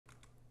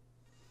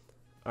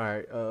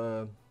Alright,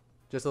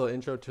 just a little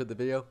intro to the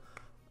video.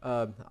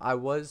 I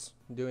was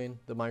doing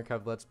the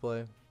Minecraft Let's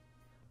Play,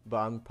 but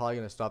I'm probably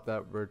gonna stop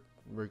that.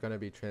 We're gonna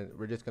be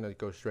we're just gonna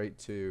go straight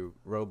to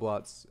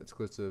Roblox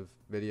exclusive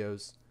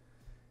videos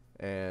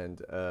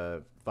and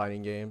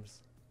fighting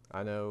games.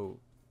 I know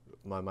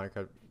my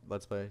Minecraft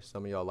Let's Play,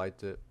 some of y'all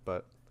liked it,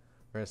 but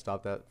we're gonna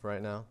stop that for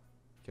right now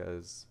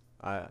because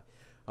I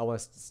want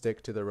to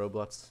stick to the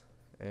Roblox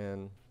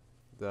and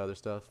the other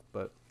stuff.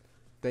 But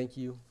thank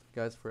you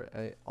guys for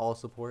all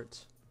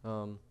support.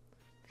 Join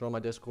my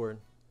Discord,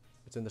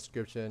 it's in the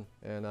description,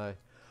 and I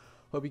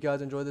hope you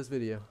guys enjoy this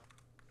video.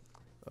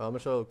 I'm gonna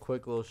show a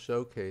quick little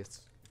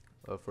showcase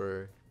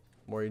for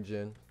Mori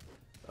Jin.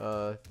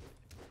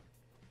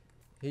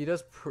 He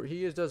does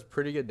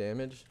pretty good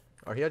damage,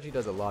 or he actually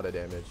does a lot of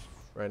damage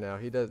right now.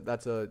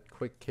 That's a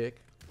quick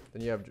kick.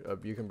 Then you have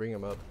you can bring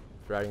him up,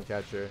 dragon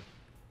catcher.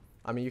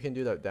 I mean, you can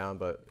do that down,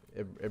 but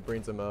it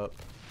brings him up,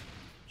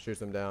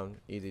 shoots him down,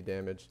 easy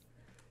damage.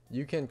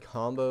 You can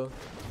combo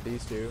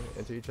these two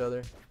into each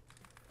other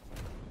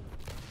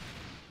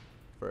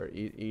for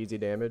easy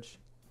damage.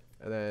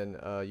 And then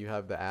you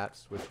have the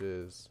axe, which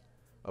is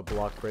a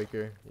block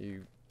breaker.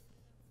 You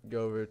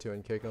go over to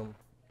and kick them,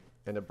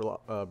 and it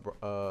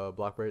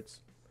block breaks.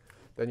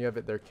 Then you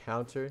have their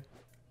counter,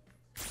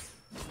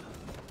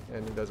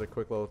 and it does a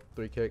quick little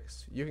 3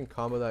 kicks. You can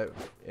combo that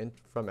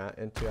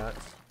into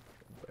axe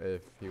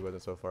if he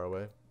wasn't so far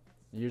away.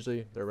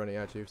 Usually they're running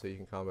at you, so you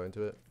can combo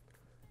into it.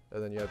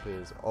 And then you have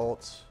his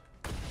ult.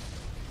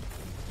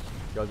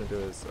 Goes into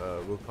his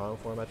Wukong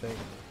form, I think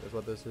is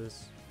what this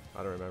is.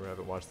 I don't remember, I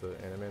haven't watched the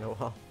anime in a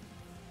while.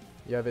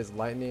 You have his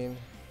lightning,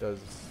 does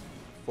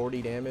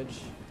 40 damage.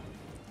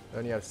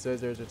 Then you have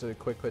scissors, which is a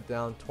quick put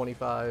down,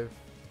 25.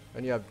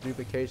 And you have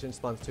duplication,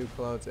 spawns 2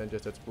 clones and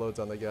just explodes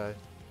on the guy.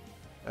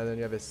 And then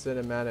you have his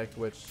cinematic,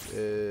 which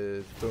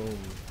is boom.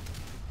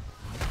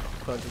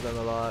 Punches them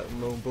a lot,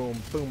 boom,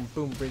 boom, boom,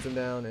 boom, brings him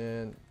down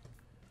and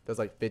does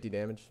like 50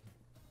 damage.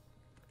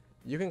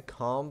 You can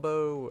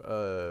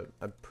combo,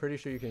 I'm pretty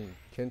sure you can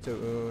Kento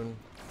Un,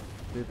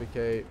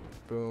 duplicate,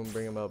 boom,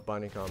 bring him up,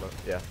 binding combo.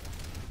 Yeah,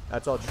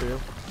 that's all true.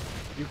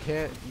 You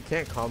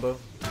can't combo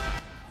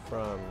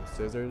from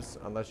scissors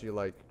unless you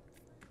like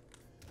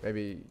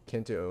maybe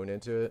Kento Un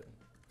into it.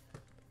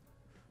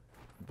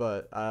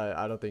 But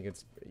I don't think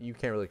you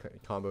can't really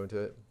combo into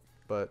it.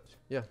 But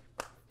yeah,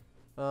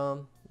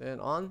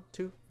 and on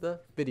to the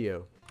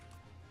video.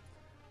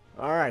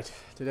 All right,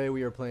 today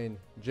we are playing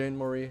Jin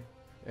Mori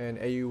and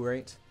AU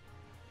ranked.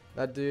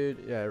 That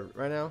dude, yeah,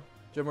 right now,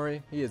 Jin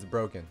Mori, he is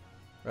broken,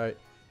 right?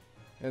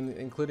 And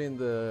including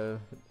the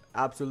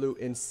absolute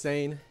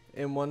insane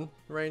M1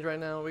 range right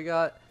now we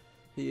got,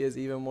 he is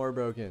even more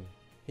broken.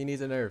 He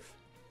needs a nerf.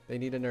 They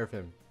need to nerf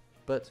him.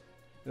 But,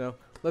 you know,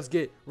 let's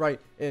get right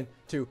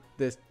into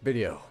this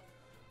video.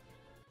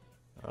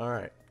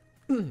 Alright.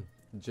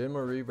 Jin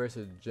Mori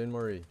versus Jin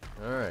Mori.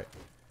 Alright.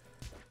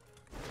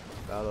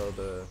 Battle of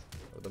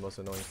the most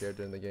annoying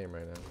character in the game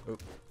right now.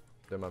 Oop.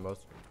 Is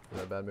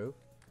that a bad move?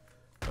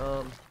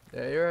 Yeah,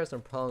 Air has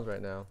some problems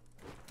right now.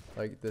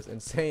 Like this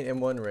insane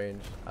M1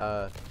 range.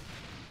 I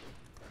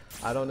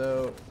don't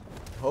know.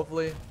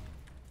 Hopefully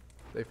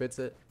they fix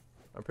it.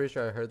 I'm pretty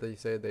sure I heard they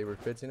say they were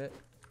fixing it.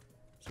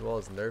 As well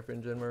as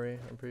nerfing Jin Mori,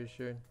 I'm pretty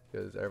sure.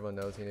 Because everyone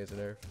knows he needs a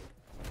nerf.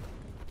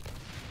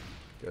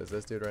 Because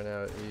this dude right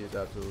now, he is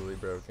absolutely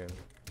broken.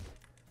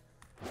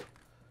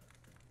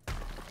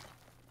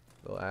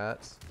 Little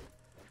axe.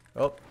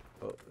 Oh,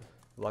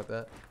 block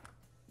that.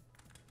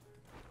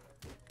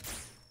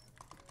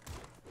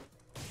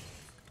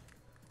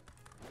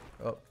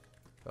 Oh,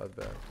 that was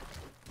bad.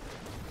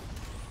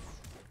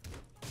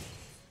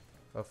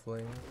 A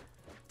fling.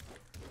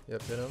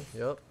 Yep, hit him.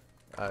 Yep.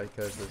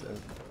 Because there's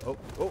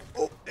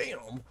oh,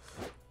 damn!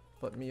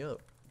 Fucked me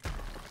up.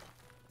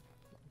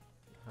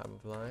 Have him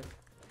flying.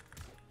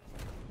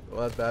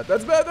 Well, that's bad.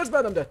 That's bad. That's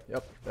bad. I'm dead.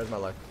 Yep, there's my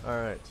life. All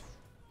right.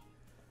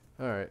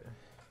 All right.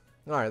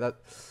 All right.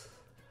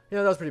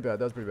 Yeah, that was pretty bad.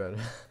 That was pretty bad.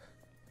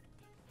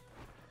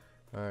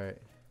 All right.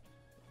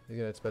 He's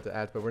gonna expect to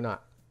axe, but we're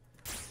not.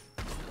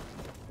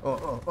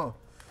 Oh.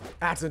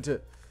 Axe into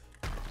it.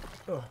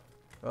 Oh.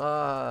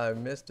 Ah, I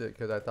missed it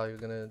because I thought he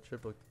was gonna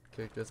triple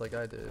kick just like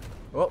I did.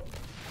 Oh,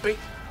 beat.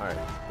 All right,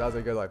 that was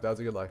a good life. That was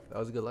a good life. That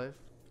was a good life.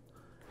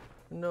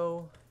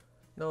 No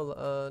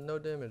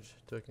damage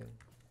taken.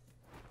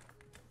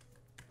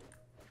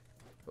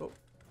 Oh.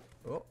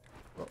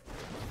 What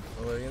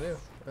are you gonna do?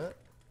 Huh?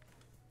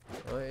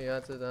 Oh, you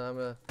got to. I'm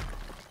gonna.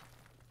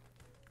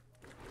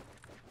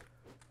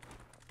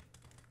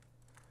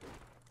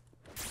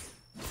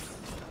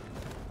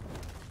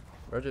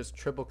 Or just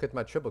triple kick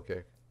my triple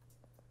kick.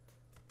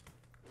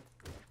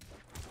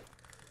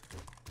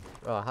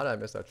 Oh, how did I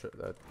miss that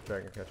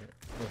dragon catcher?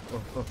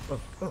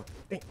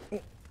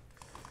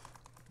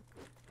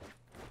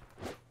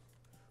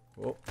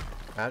 Oh,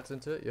 adds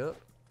into it. Yep.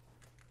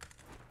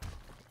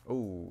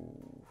 Oh,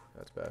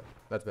 that's bad.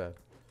 That's bad.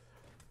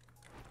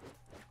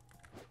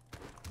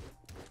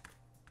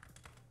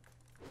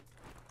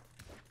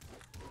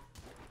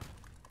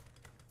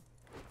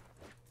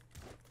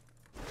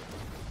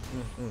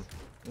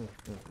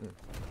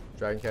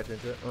 Dragon catcher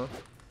into it.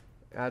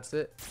 That's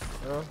it.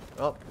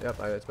 Oh, yep,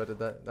 I expected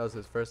that. That was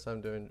his first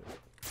time doing.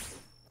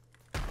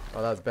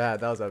 Oh, that was bad.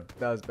 That was bad.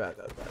 That was bad.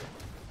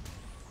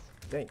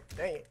 Dang.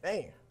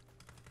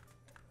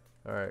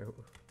 Alright.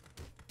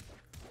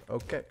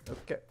 Okay.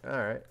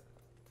 Alright.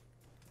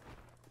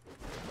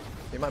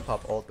 He might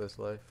pop ult this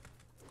life.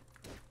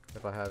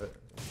 If I have it.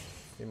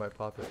 He might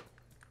pop it.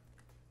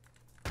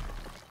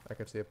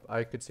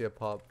 I could see a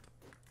pop.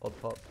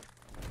 Ult pop.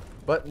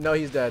 But no,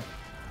 he's dead.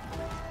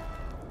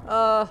 We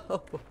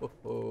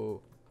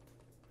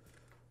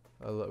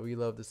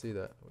love to see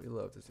that. We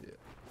love to see it.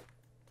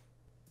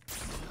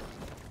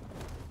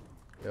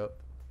 Yep.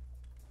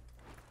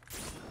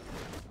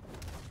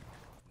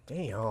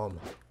 Damn.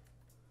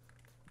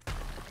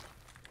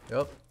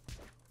 Yep.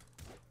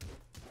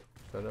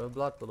 Trying to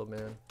block, little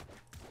man.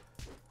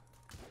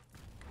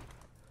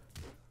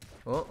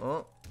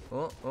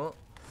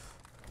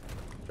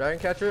 Dragon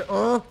catcher.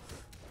 Not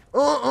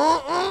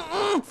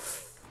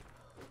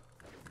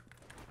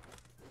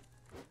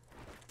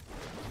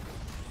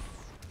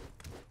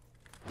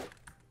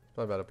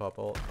about to pop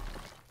ult.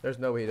 There's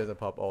no way he doesn't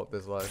pop ult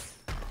this life.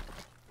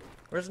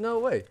 There's no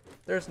way.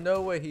 There's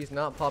no way he's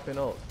not popping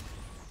ult.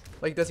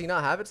 Like, does he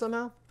not have it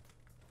somehow?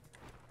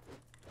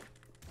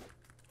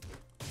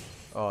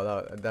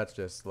 Oh, that's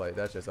just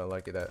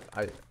unlucky that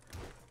I.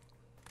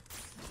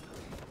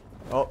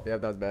 Oh, yeah,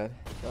 that was bad.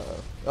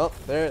 Oh,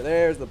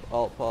 there's the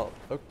ult pop.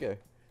 Okay.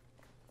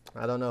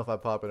 I don't know if I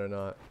pop it or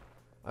not.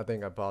 I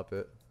think I popped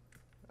it.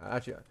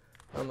 Actually,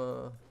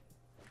 No,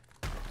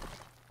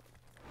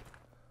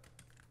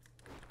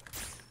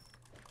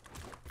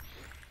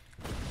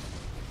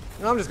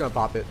 I'm just gonna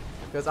pop it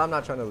because I'm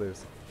not trying to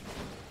lose.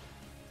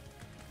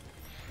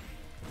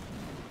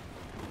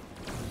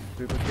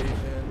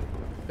 Duplication.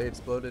 They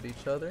exploded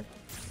each other.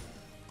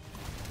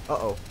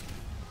 Uh-oh.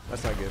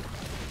 That's not good.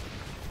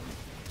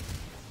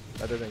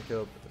 That doesn't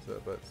kill,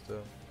 but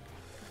still.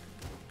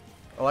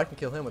 Oh, I can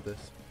kill him with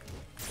this.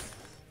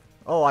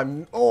 Oh, I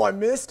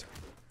missed.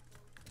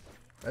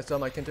 I saw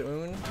my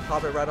Kinta-un.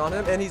 Pop it right on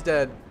him, and he's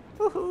dead.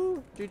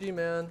 Woohoo! GG,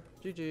 man.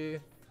 GG.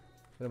 Hit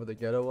him with the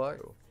ghetto walk.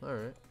 Oh,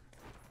 alright.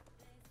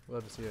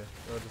 Love to see it.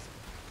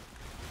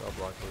 I'll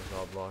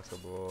block the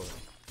ball.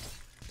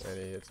 And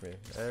he hits me.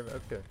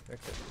 Okay.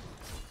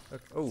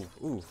 Oh,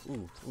 ooh.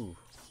 Ooh,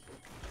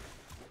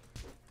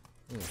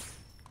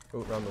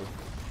 wrong move.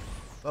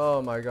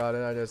 Oh my god,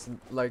 and I just,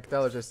 like, that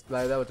was just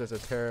a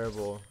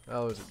terrible,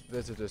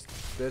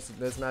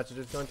 this match is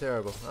just going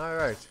terrible.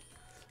 Alright,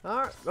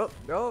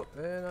 go,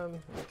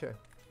 and, okay.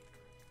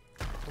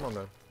 Come on,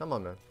 man. Come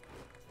on.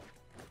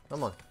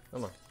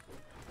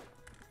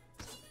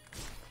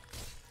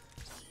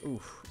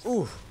 Oof.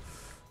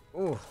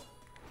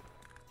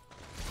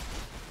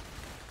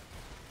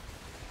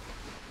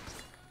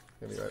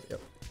 Gonna be right,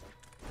 yep.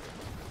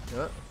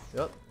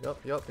 Yep.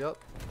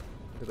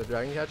 Get the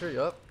dragon catcher,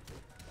 Yep.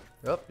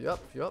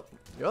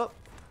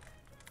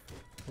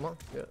 Come on,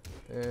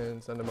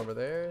 and send him over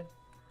there,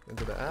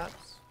 into the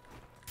apps.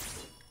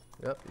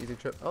 Yep, easy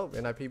trip. Oh,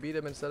 and I PB'd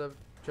him instead of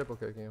triple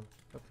kicking him.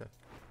 Okay.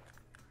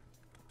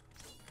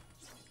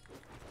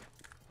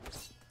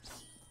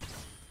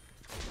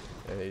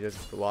 And he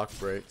just block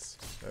breaks.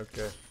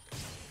 Okay.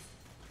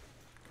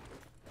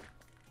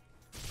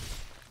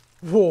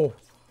 Whoa.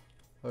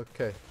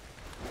 Okay.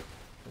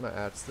 I'm gonna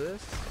add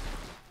this.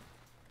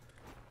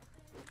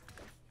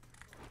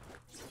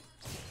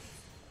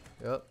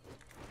 Yep.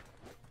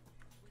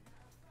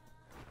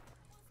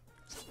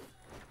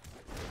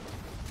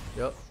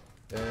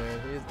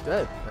 And he's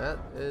dead. That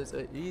is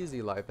an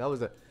easy life. That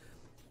was a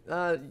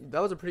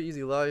pretty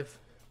easy life.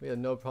 We had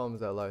no problems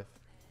that life.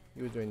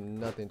 He was doing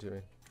nothing to me.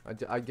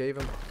 I gave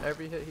him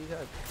every hit he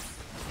had.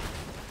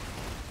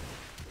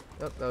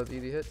 Yep, that was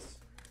easy hits.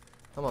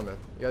 Come on, man.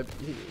 You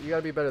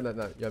gotta be better than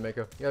that, Yameko.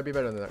 You gotta be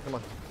better than that. Come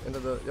on. Into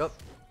the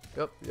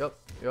yep.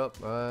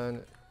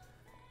 And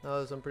that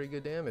was some pretty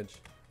good damage.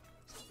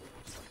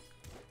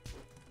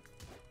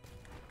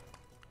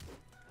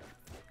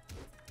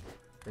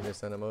 We're gonna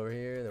send him over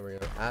here, then we're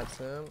gonna axe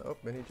him. Oh,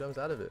 and he jumps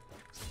out of it.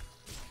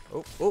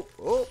 And he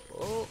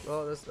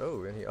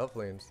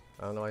uplanes.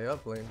 I don't know why he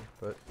uplaned,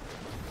 but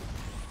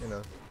you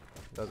know,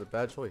 that was a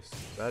bad choice.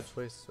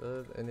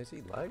 And is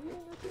he lagging,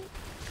 I think?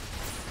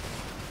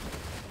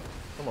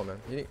 Come on,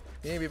 man. You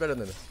need to be better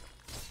than this.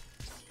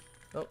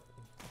 Oh,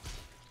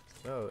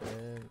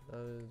 and that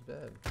was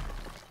bad.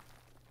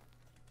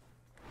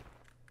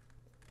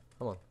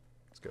 Come on,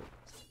 let's go.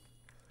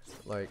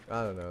 Like,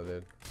 I don't know,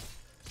 dude.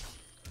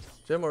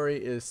 Mori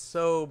is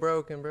so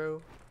broken,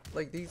 bro.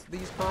 Like, these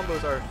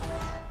combos are,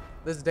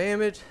 this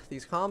damage,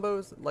 these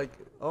combos, like,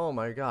 oh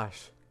my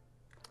gosh.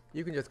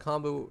 You can just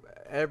combo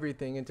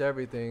everything into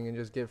everything and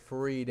just get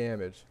free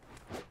damage.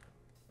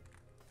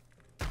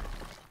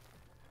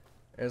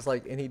 And it's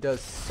like, and he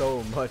does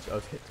so much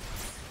of it.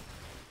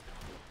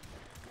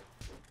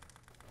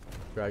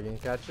 Dragon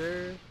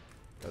catcher.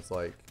 That's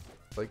like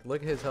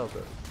look at his health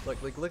though.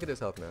 Like look at his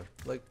health, man.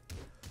 Like,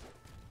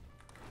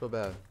 feel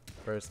bad,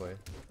 personally.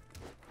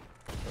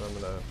 And I'm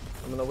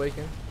gonna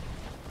awaken.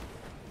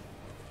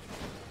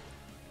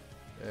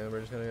 And we're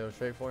just gonna go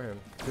straight for him.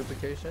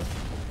 Duplication.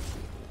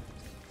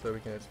 So we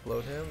can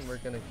explode him. We're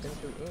gonna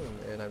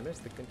Kintu-un, and I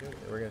missed the Kintu-un.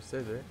 We're gonna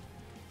scissor.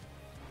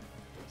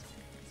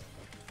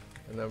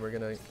 And then we're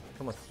gonna,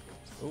 come on.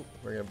 Ooh,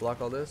 we're gonna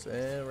block all this,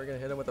 and we're gonna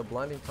hit him with a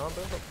blinding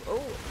combo.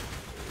 Oh!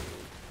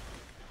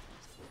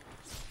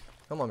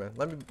 Come on, man.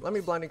 Let me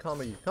blinding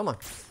combo you. Come on.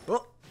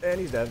 Oh, and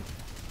he's dead.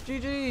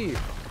 GG!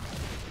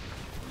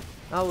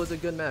 That was a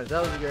good match.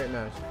 That was a great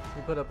match.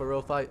 He put up a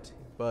real fight,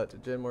 but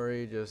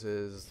Mori just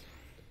is.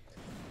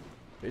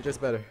 He's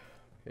just better.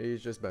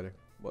 He's just better.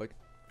 Like,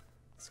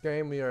 this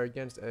game we are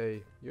against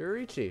a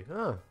Yurichi.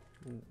 Huh.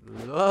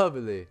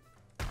 Lovely.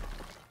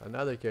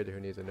 Another character who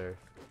needs a nerf.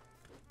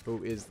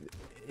 Who is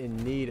in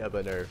need of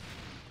a nerf.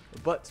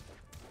 But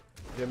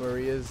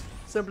Mori is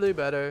simply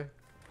better.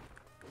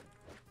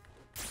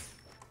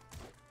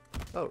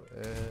 Oh,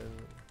 and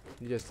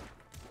he just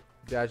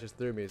dashes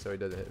through me so he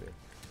doesn't hit me.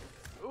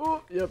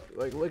 Oh, yep.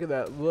 Like, look at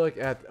that. Look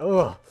at.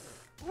 Oh.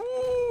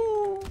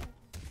 Ooh.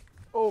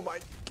 Oh my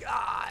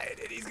god.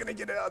 And he's gonna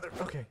get another.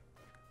 Okay.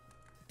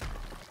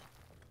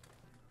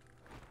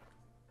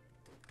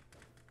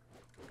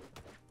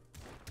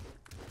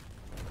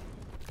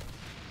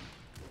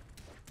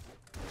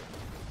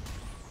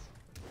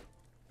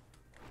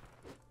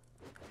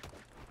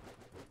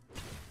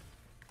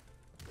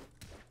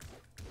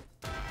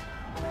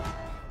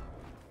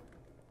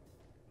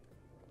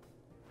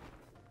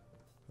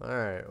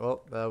 Alright,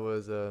 well, that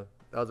was a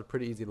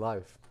pretty easy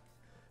life.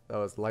 That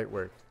was light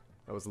work.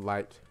 That was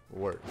light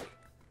work.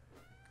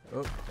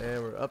 Oh,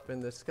 and we're up in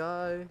the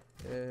sky,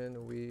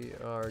 and we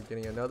are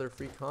getting another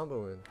free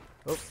combo in.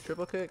 Oh,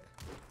 triple kick.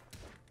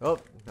 Oh,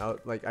 now,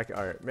 like,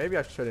 alright, maybe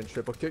I shouldn't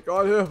triple kick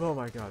on him. Oh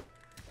my god.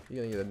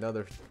 You're gonna get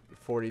another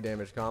 40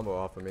 damage combo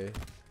off of me.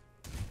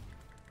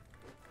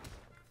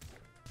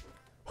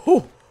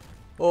 Oh!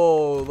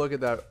 Oh, look at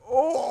that.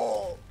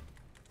 Oh!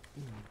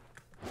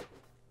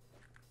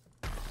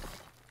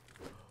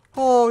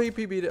 Oh, he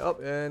PB'd it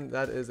up, and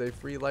that is a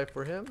free life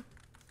for him.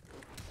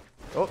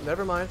 Oh,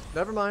 never mind.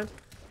 Never mind.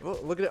 Oh,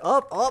 look at it.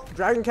 Up, up.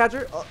 Dragon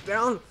catcher. Up,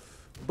 down.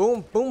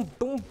 Boom, boom,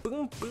 boom,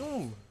 boom,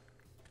 boom.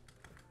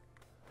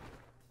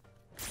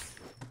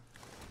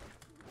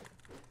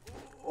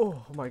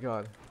 Oh, my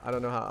god. I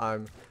don't know how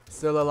I'm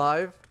still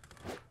alive.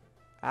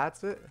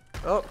 That's it.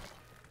 Oh.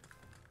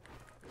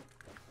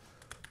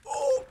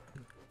 Oh.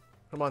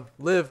 Come on.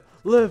 Live.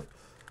 Live.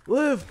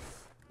 Live.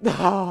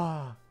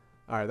 Ah.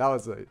 Alright, that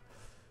was it.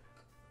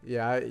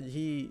 Yeah,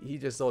 he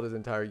just sold his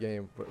entire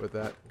game with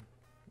that.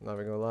 Not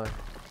even gonna lie.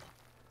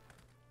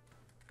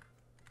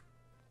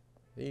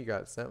 He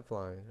got sent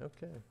flying.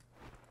 Okay.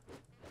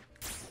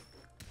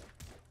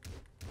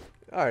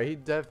 Alright, he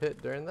dev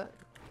hit during that.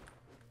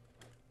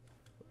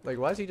 Like,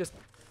 why is he just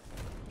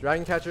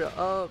dragon catcher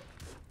up?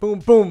 Boom,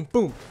 boom,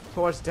 boom.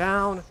 Horse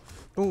down.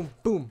 Boom,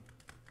 boom.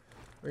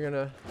 We're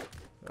gonna.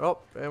 Oh,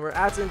 and we're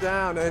axing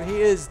down, and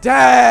he is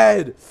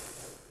dead.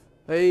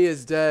 He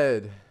is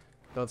dead.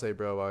 Don't say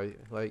bro, why?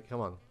 Like,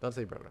 come on. Don't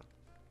say bro.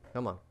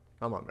 Come on.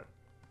 Come on, bro.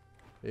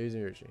 You're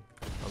using Yoshi.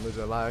 I'm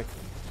losing a lag.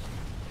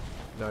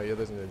 No, you're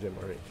losing to Jim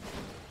Mori.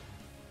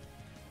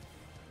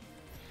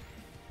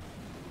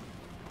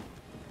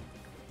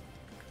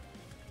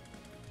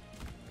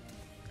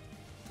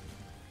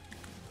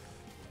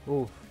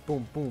 Ooh,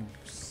 boom, boom.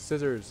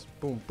 Scissors.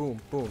 Boom, boom,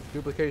 boom.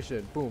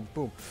 Duplication. Boom,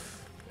 boom.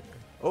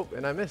 Oh,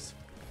 and I missed.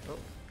 Oh.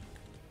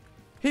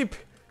 You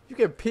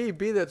can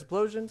PB the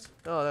explosions?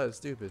 Oh, that is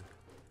stupid.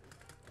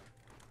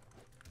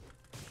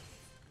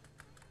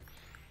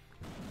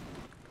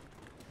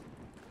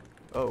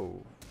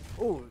 Oh.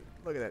 Oh,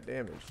 look at that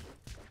damage.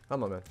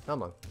 Come on, man.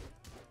 Come on.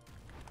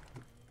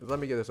 Let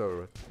me get this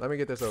over with. Let me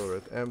get this over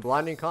with. And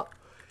blinding comp.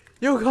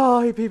 You oh,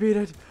 he PB'd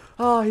it.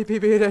 Oh, he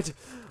PB'd it.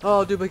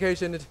 Oh,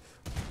 duplication it.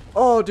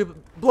 Oh,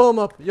 blow him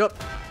up. Yup.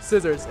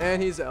 Scissors. And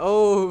he's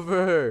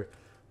over.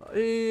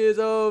 He is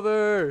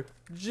over.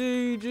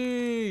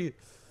 GG.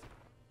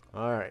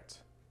 Alright.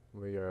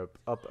 We are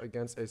up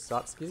against a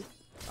Satsuki.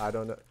 I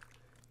don't know.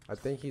 I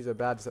think he's a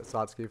bad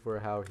Satsuki for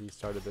how he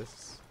started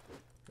this.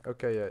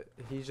 Okay, yeah,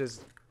 he's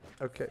just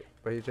okay,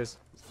 but he just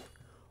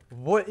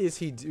what is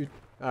he do?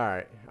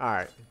 All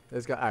right,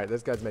 this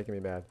guy's making me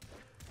mad.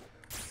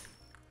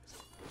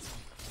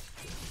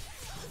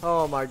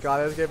 Oh my god,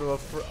 I just gave him a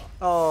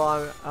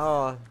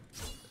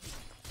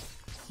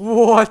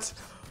what?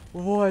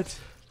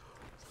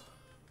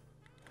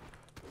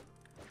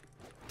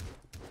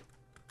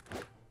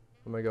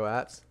 I'm gonna go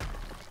at.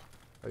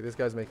 Like, this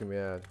guy's making me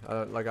mad. I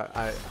don't like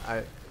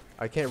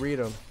I can't read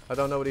him. I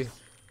don't know what he.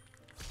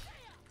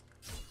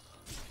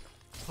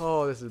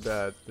 Oh, this is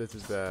bad. This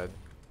is bad.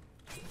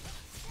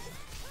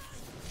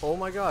 Oh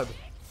my god.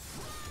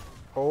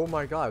 Oh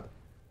my god.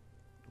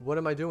 What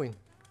am I doing?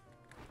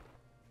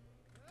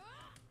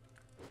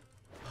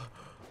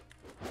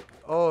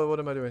 Oh, what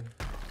am I doing?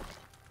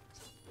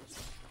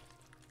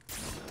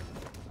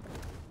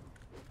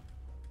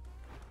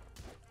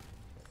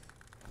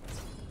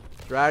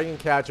 Dragon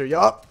catcher.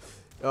 Yup.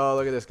 Oh,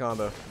 look at this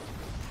combo.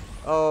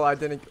 Oh, I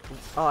didn't.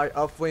 Oh, I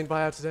upflaned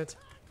by accident.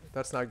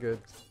 That's not good.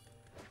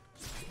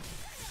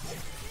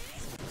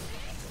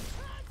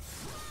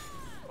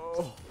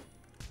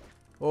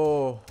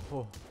 Oh,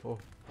 oh, oh.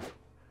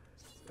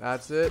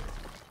 That's it.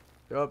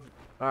 Yup.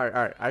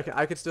 Alright.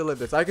 I can still live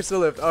this. I can still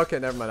live. Okay,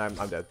 never mind.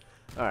 I'm dead.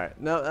 Alright.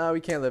 No,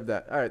 we can't live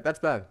that. Alright, that's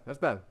bad. That's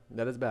bad.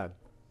 That is bad.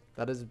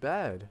 That is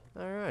bad.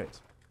 Alright.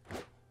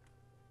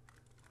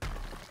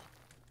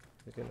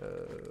 We're gonna...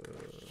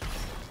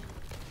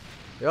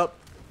 Yup.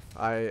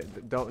 I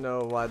don't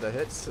know why that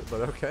hits,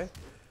 but okay.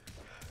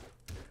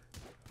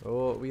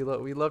 Oh, we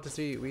love to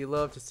see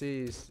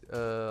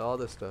all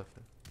this stuff.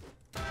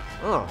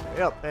 Oh,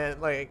 yep, and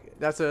like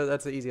that's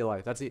an easy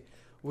life.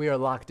 We are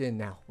locked in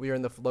now. We are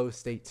in the flow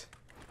state.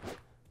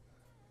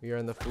 We are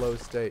in the flow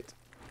state.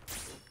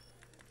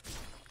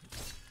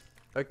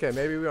 Okay,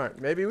 maybe we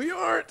aren't. Maybe we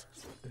aren't.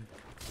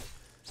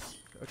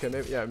 Okay,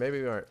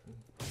 maybe we aren't.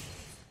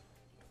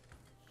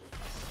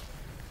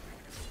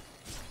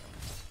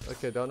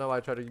 Okay, don't know why I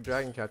tried to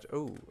dragon catch.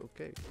 Oh,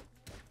 okay.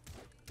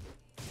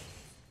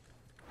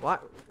 Why?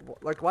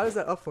 Like, why does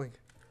that uplink?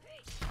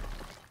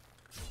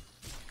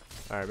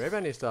 Alright, maybe I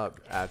need to stop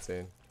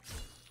adsing.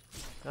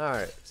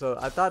 Alright, so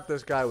I thought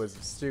this guy was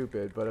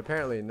stupid, but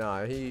apparently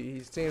not.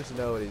 He seems to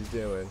know what he's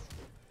doing.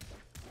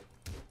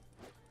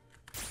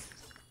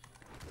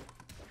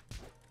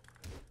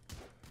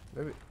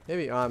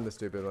 Maybe I'm the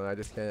stupid one. I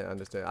just can't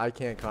understand. I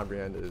can't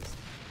comprehend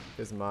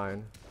his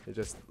mind. He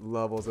just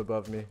levels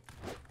above me.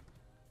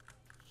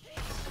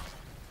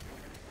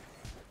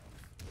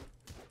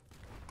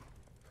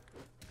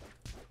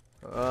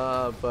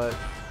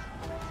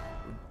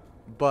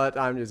 But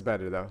I'm just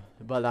better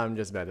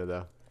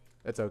though.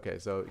 It's okay,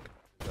 so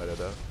better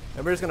though.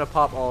 And we're just gonna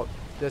pop alt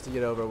just to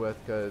get over with,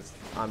 cause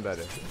I'm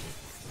better.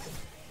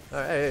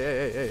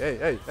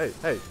 Hey!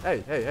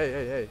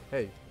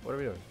 What are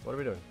we doing?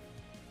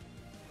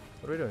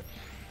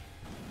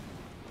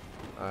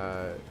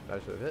 I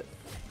should have hit.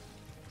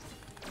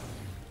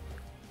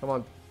 Come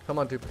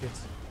on,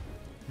 duplicates.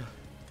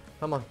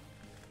 Come on.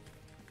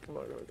 Come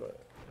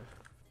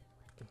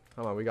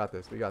on, we got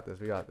this.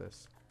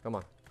 Come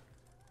on.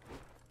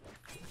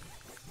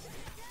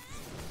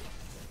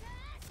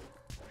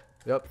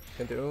 Yep,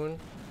 into un.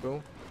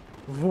 Boom.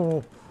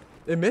 Whoa.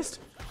 It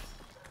missed?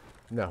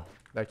 No,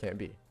 that can't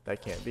be.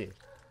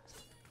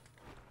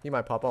 He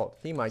might pop alt.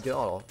 He might get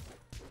alt.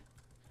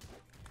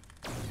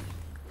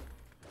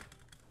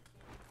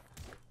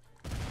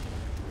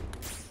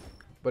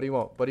 But he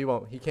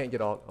won't. He can't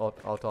get alt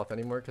off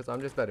anymore because I'm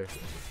just better.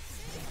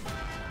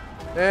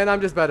 And I'm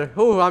just better.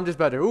 I'm just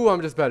better.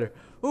 That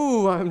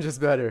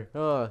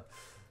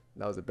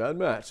was a bad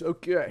match.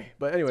 Okay.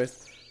 But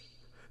anyways,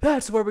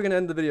 that's where we're going to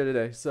end the video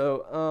today.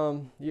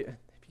 So, yeah,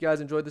 if you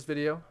guys enjoyed this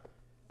video,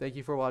 thank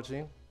you for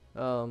watching.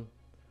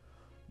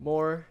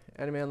 More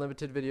Anime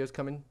Unlimited videos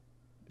coming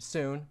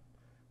soon.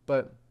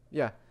 But,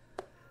 yeah.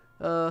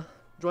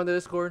 Join the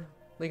Discord.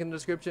 Link in the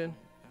description.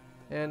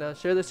 And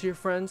share this to your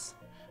friends.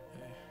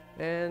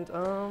 And,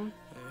 bye.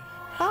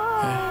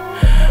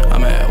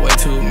 I'm at way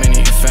too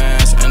many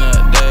fans and